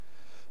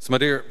So my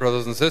dear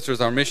brothers and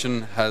sisters, our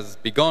mission has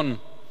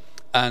begun,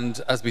 and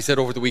as we said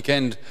over the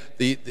weekend,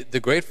 the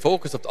great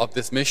focus of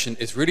this mission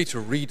is really to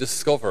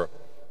rediscover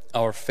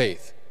our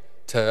faith,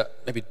 to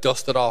maybe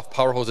dust it off,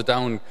 power hose it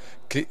down,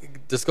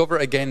 discover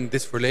again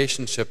this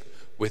relationship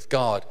with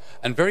God.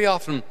 And very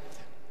often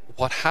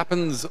what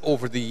happens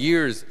over the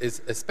years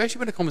is, especially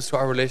when it comes to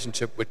our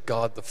relationship with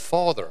God the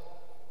Father,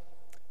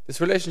 this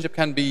relationship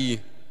can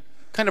be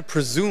kind of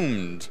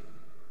presumed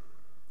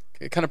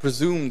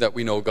that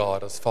we know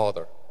God as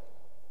Father.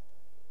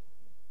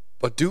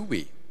 But do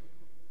we?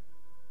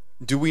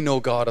 Do we know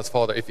God as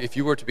Father? If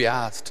you were to be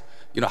asked,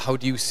 how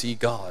do you see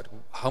God?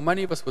 How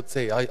many of us would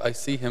say, I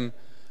see him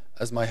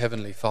as my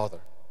heavenly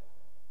Father?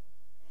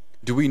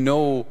 Do we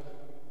know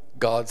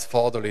God's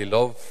fatherly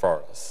love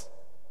for us?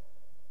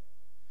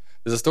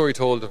 There's a story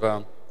told of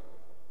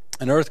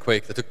an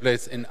earthquake that took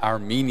place in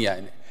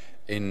Armenia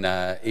in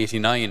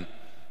 89.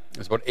 It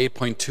was about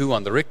 8.2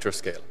 on the Richter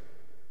scale.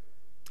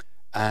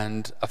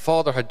 And a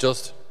father had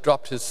just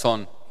dropped his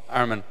son,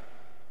 Armin,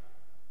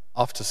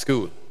 off to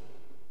school.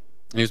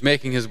 And he was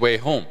making his way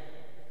home,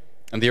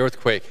 and the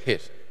earthquake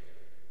hit.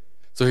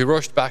 So he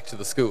rushed back to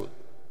the school.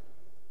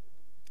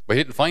 But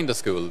he didn't find a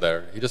school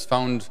there. He just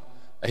found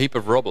a heap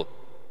of rubble.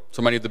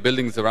 So many of the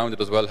buildings around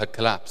it as well had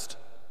collapsed.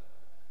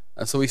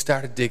 And so he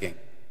started digging.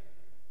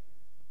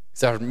 He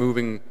started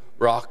moving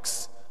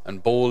rocks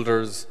and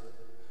boulders.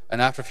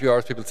 And after a few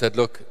hours, people said,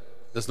 look,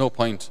 there's no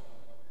point.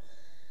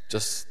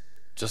 Just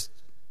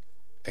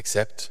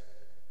accept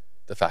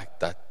the fact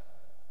that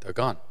they're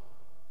gone.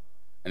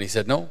 And he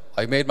said, no,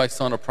 I made my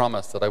son a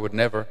promise that I would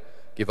never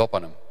give up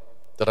on him,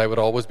 that I would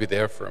always be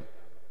there for him.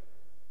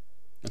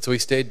 And so he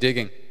stayed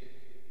digging.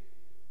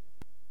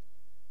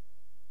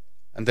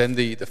 And then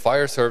the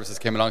fire services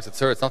came along and said,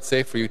 sir, it's not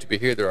safe for you to be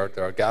here. There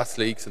are gas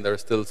leaks, and there are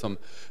still some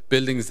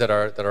buildings that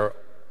are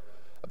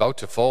about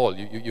to fall.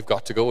 You've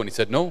got to go. And he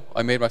said, no,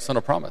 I made my son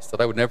a promise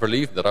that I would never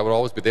leave him, that I would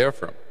always be there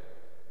for him.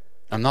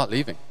 I'm not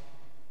leaving.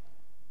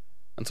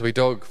 And so he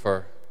dug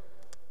for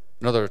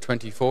another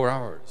 24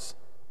 hours.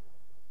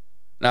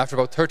 And after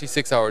about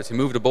 36 hours, he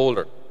moved a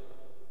boulder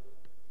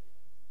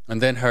and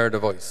then heard a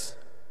voice.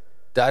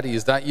 Daddy,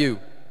 is that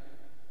you?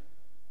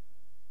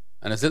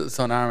 And his little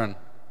son, Armin,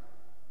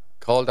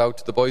 called out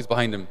to the boys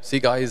behind him, see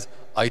guys,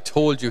 I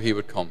told you he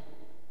would come.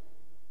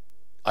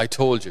 I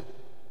told you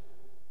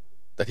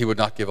that he would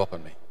not give up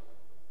on me.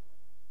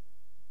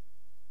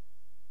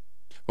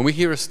 When we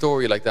hear a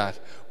story like that,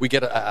 we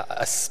get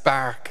a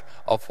spark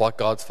of what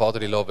God's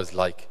fatherly love is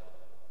like.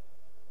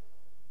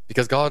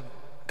 Because God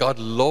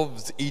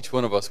loves each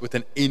one of us with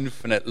an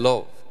infinite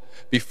love.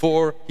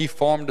 Before he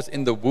formed us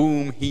in the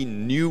womb, he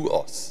knew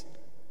us.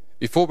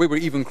 Before we were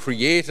even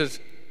created,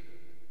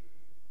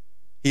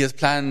 he has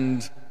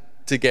planned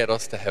to get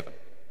us to heaven,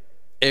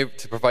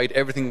 to provide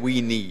everything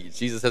we need.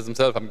 Jesus says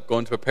himself, I'm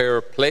going to prepare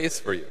a place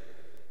for you.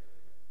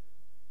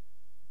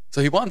 So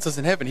he wants us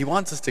in heaven. He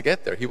wants us to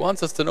get there. He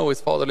wants us to know his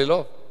fatherly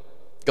love.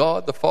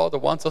 God the Father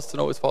wants us to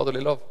know his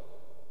fatherly love.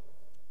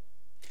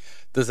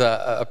 There's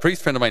a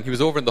priest friend of mine. He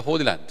was over in the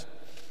Holy Land,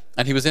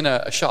 and he was in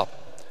a shop,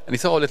 and he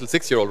saw a little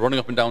 6-year-old running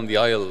up and down the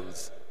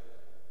aisles,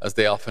 as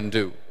they often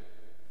do.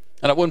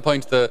 And at one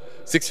point, the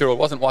 6-year-old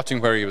wasn't watching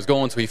where he was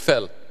going, so he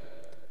fell.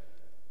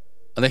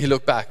 And then he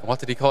looked back, and what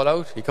did he call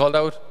out? He called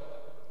out,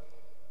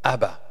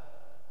 Abba.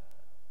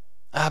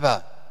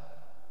 Abba.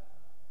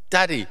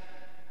 Daddy.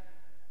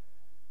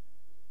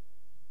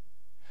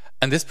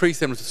 And this priest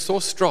then was so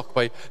struck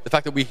by the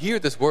fact that we hear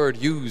this word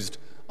used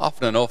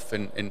often enough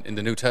in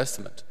the New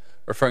Testament,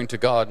 referring to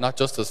God not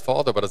just as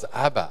Father, but as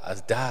Abba, as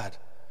Dad.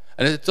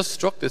 And it just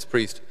struck this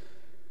priest,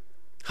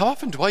 how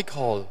often do I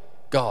call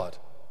God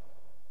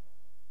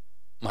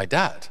my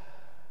dad?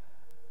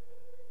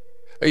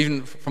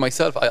 Even for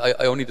myself, I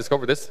only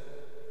discovered this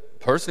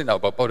personally now,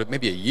 about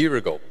maybe a year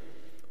ago,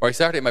 where I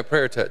started in my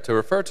prayer to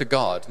refer to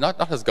God,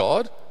 not as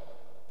God,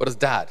 but as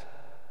Dad.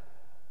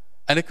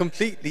 And it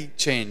completely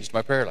changed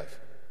my prayer life.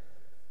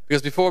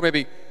 Because before,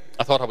 maybe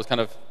I thought I was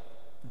kind of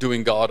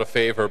doing God a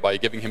favor by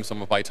giving him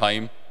some of my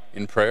time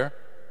in prayer,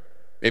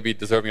 maybe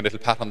deserving a little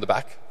pat on the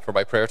back for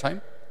my prayer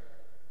time.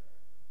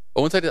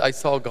 But once I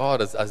saw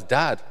God as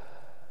Dad,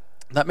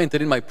 that meant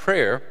that in my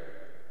prayer,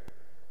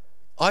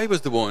 I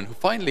was the one who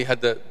finally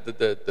had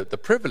the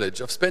privilege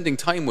of spending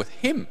time with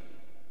him.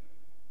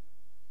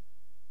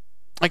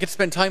 I get to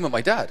spend time with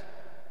my dad.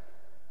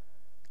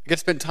 I get to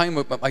spend time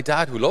with my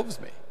dad who loves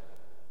me.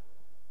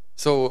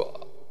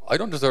 So I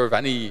don't deserve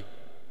any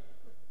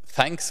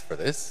thanks for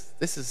this.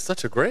 This is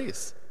such a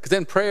grace. Because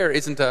then prayer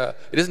isn't a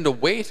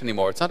weight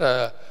anymore. It's not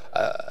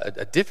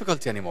a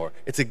difficulty anymore.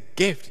 It's a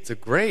gift. It's a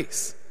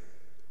grace.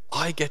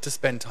 I get to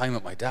spend time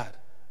with my dad.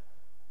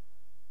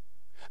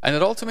 And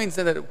it also means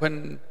then that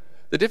when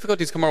the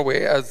difficulties come our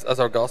way, as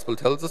our gospel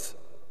tells us,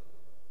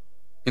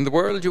 in the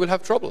world you will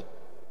have trouble.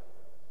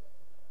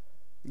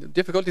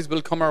 Difficulties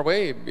will come our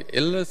way.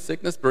 Illness,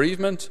 sickness,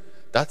 bereavement.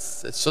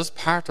 It's just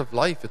part of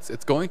life.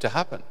 It's going to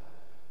happen.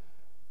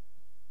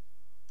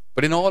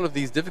 But in all of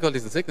these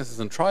difficulties and sicknesses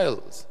and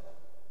trials,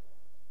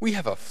 we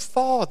have a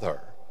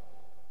Father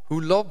who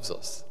loves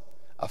us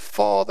A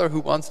Father who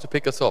wants to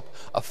pick us up.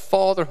 A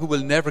Father who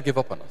will never give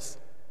up on us.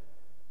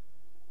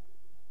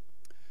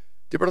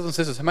 Dear brothers and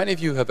sisters, how many of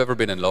you have ever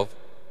been in love?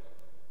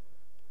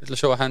 Little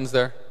show of hands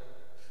there.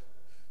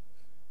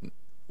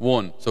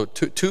 One. So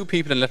three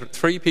people in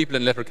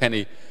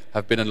Letterkenny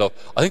have been in love.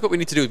 I think what we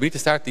need to do is we need to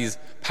start these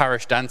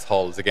parish dance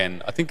halls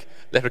again. I think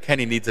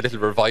Letterkenny needs a little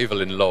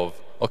revival in love.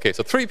 Okay,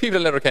 so 3 people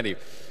in Letterkenny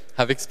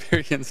have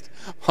experienced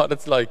what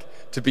it's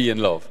like to be in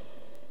love.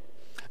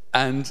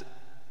 And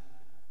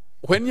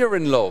when you're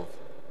in love,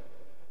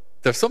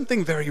 there's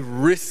something very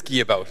risky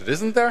about it,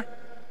 isn't there?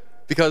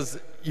 Because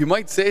you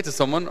might say to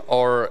someone,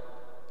 or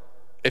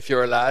if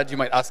you're a lad, you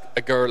might ask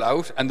a girl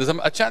out, and there's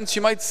a chance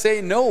you might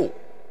say no.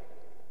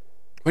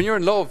 When you're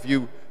in love,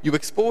 you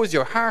expose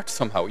your heart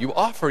somehow. You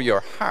offer your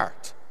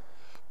heart.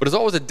 But there's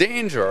always a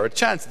danger or a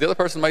chance the other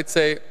person might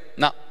say,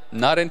 nah,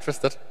 not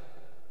interested.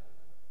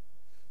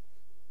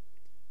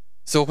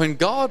 So when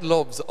God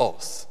loves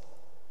us,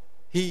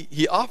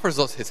 He offers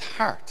us His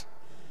heart.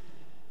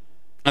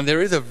 And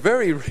there is a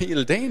very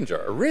real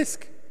danger, a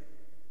risk,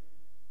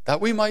 that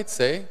we might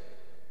say,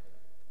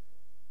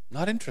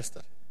 not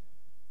interested.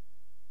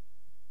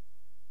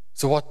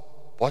 So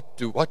what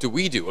do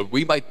we do? Well,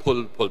 we might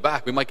pull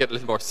back. We might get a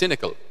little more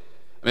cynical.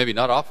 Maybe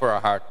not offer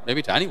our heart,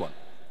 maybe to anyone.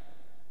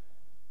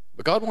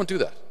 But God won't do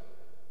that.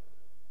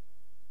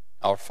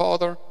 Our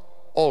Father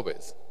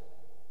always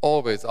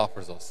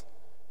offers us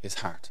His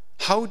heart.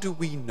 How do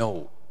we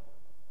know?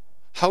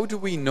 How do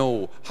we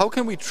know? How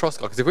can we trust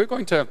God? Because if we're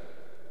going to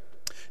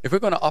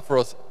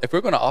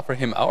offer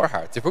Him our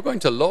hearts, if we're going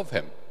to love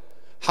Him,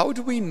 how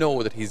do we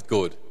know that He's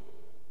good?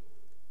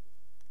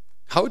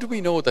 How do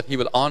we know that He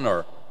will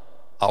honor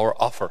our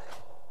offer?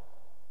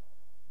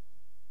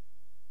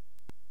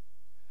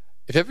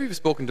 If ever you've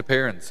spoken to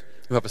parents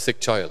who have a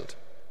sick child,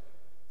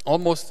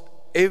 almost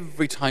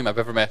every time I've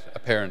ever met a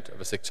parent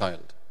of a sick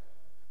child,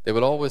 they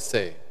will always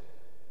say,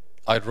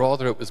 I'd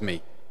rather it was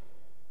me.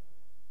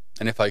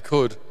 And if I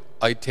could,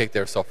 I'd take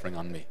their suffering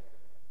on me.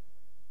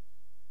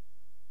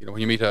 You know,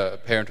 when you meet a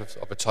parent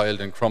of a child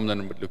in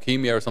Crumlin with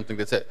leukemia or something,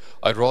 they say,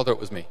 I'd rather it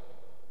was me.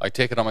 I'd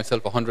take it on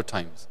myself 100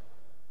 times.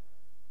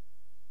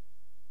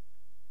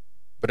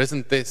 But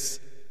isn't this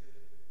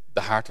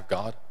the heart of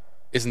God?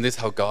 Isn't this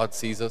how God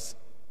sees us?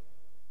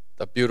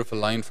 That beautiful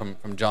line from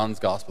John's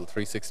Gospel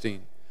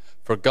 3:16.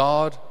 For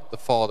God the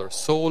Father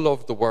so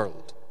loved the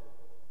world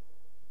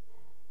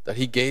that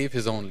He gave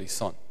His only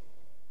Son,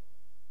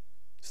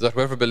 so that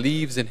whoever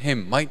believes in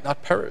Him might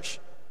not perish,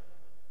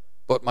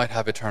 but might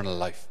have eternal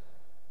life.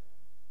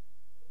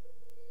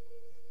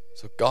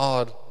 So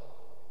God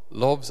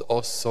loves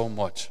us so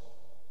much,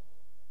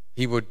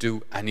 He would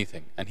do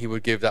anything, and He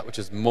would give that which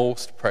is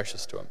most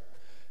precious to Him,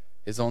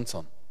 His own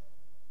Son,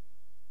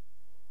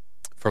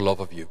 for love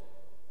of you.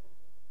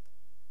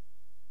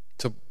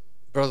 So,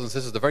 brothers and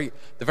sisters,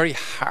 the very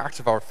heart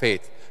of our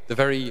faith, the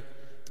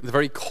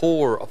very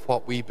core of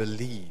what we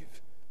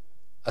believe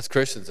as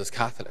Christians, as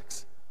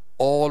Catholics,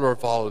 all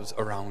revolves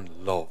around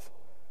love.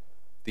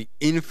 The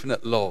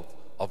infinite love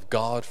of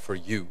God for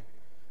you,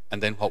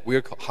 and then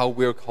how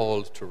we're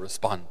called to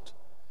respond.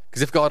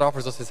 Because if God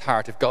offers us His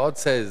heart, if God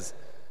says,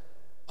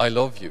 I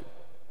love you,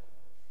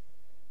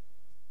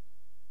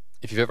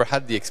 if you've ever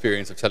had the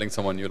experience of telling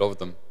someone you love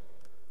them,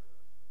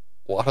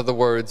 what are the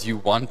words you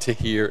want to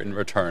hear in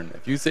return?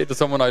 If you say to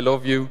someone, I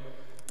love you,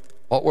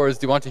 what words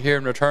do you want to hear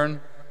in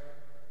return?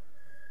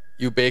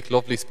 You bake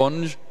lovely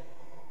sponge?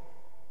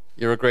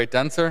 You're a great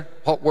dancer?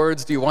 What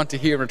words do you want to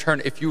hear in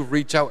return? If you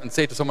reach out and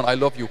say to someone, I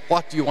love you,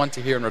 what do you want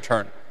to hear in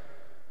return?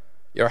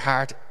 Your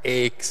heart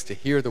aches to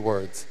hear the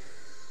words,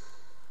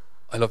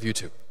 I love you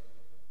too.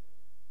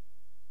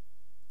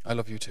 I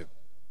love you too.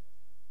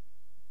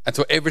 And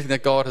so everything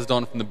that God has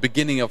done from the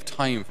beginning of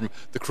time, from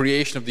the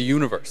creation of the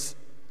universe,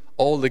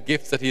 all the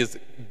gifts that He has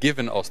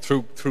given us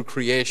through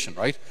creation,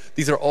 right?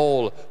 These are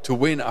all to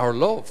win our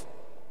love.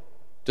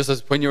 Just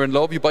as when you're in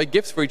love, you buy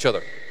gifts for each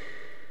other.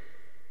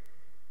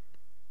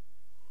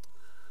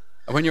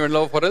 And when you're in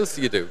love, what else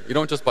do? You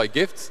don't just buy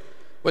gifts.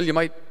 Well, you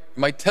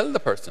might tell the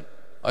person,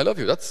 I love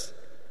you. That's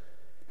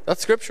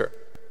Scripture.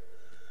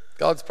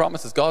 God's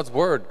promises, God's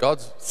word,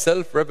 God's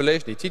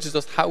self-revelation. He teaches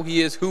us how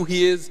He is, who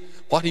He is,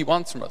 what He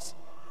wants from us.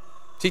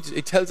 He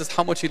tells us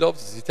how much He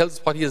loves us. He tells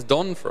us what He has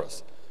done for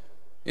us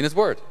in His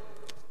word.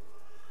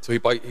 So He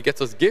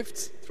gets us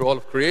gifts through all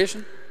of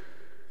creation.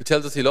 He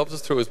tells us He loves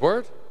us through His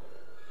word.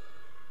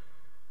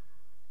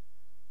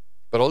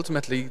 But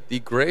ultimately, the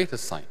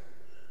greatest sign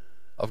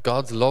of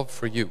God's love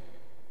for you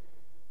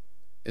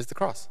is the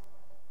cross.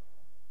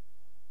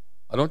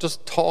 I don't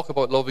just talk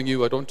about loving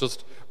you. I don't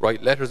just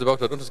write letters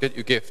about it. I don't just get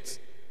you gifts.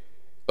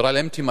 But I'll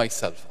empty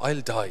myself.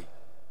 I'll die.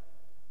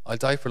 I'll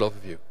die for love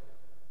of you.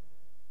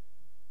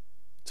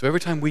 So every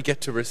time we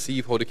get to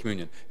receive Holy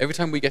Communion, every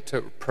time we get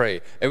to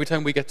pray, every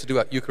time we get to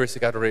do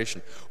Eucharistic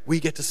adoration, we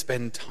get to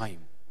spend time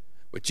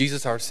with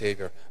Jesus our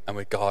Saviour and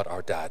with God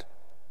our Dad.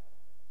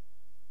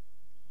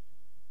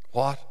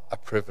 What a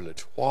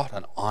privilege, what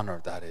an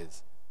honour that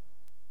is.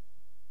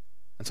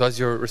 And so as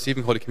you're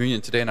receiving Holy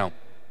Communion today now,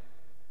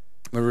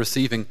 we're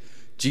receiving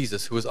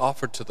Jesus, who was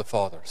offered to the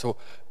Father. So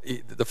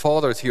the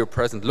Father is here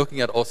present, looking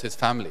at us, his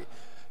family,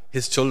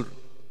 his children.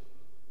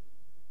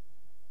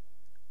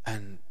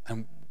 And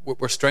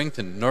we're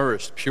strengthened,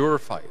 nourished,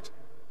 purified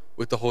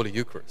with the Holy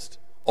Eucharist.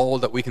 All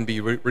that we can be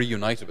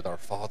reunited with our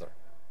Father.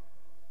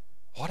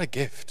 What a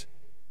gift.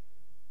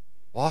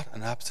 What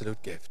an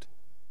absolute gift.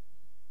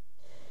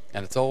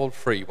 And it's all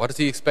free. What does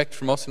he expect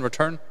from us in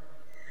return?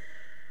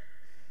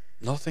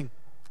 Nothing.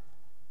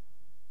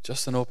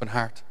 Just an open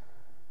heart.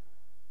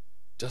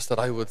 Just that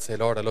I would say,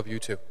 Lord, I love you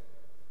too.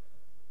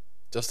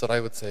 Just that I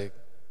would say,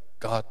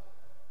 God,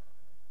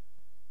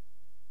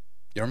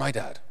 you're my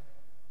dad.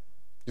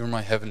 You're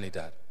my heavenly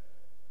dad.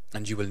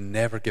 And you will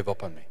never give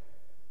up on me.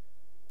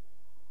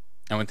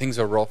 And when things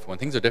are rough, when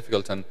things are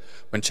difficult, and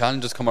when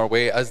challenges come our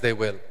way, as they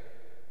will,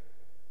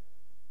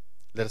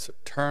 let us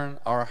turn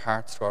our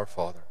hearts to our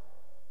Father.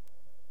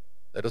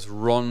 Let us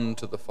run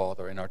to the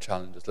Father in our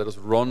challenges. Let us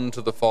run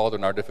to the Father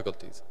in our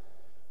difficulties.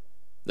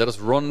 Let us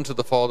run to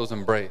the Father's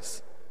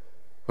embrace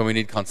when we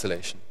need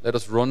consolation. Let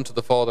us run to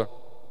the Father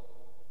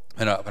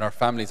when our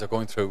families are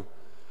going through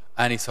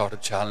any sort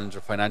of challenge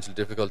or financial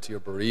difficulty or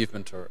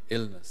bereavement or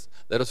illness.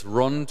 Let us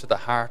run to the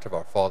heart of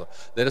our Father.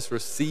 Let us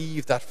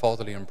receive that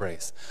fatherly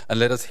embrace. And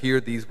let us hear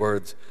these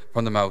words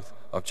from the mouth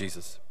of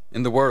Jesus.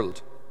 In the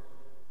world,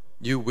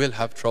 you will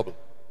have trouble.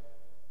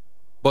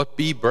 But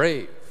be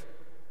brave,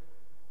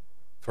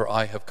 for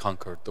I have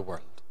conquered the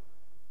world.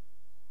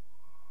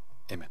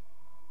 Amen.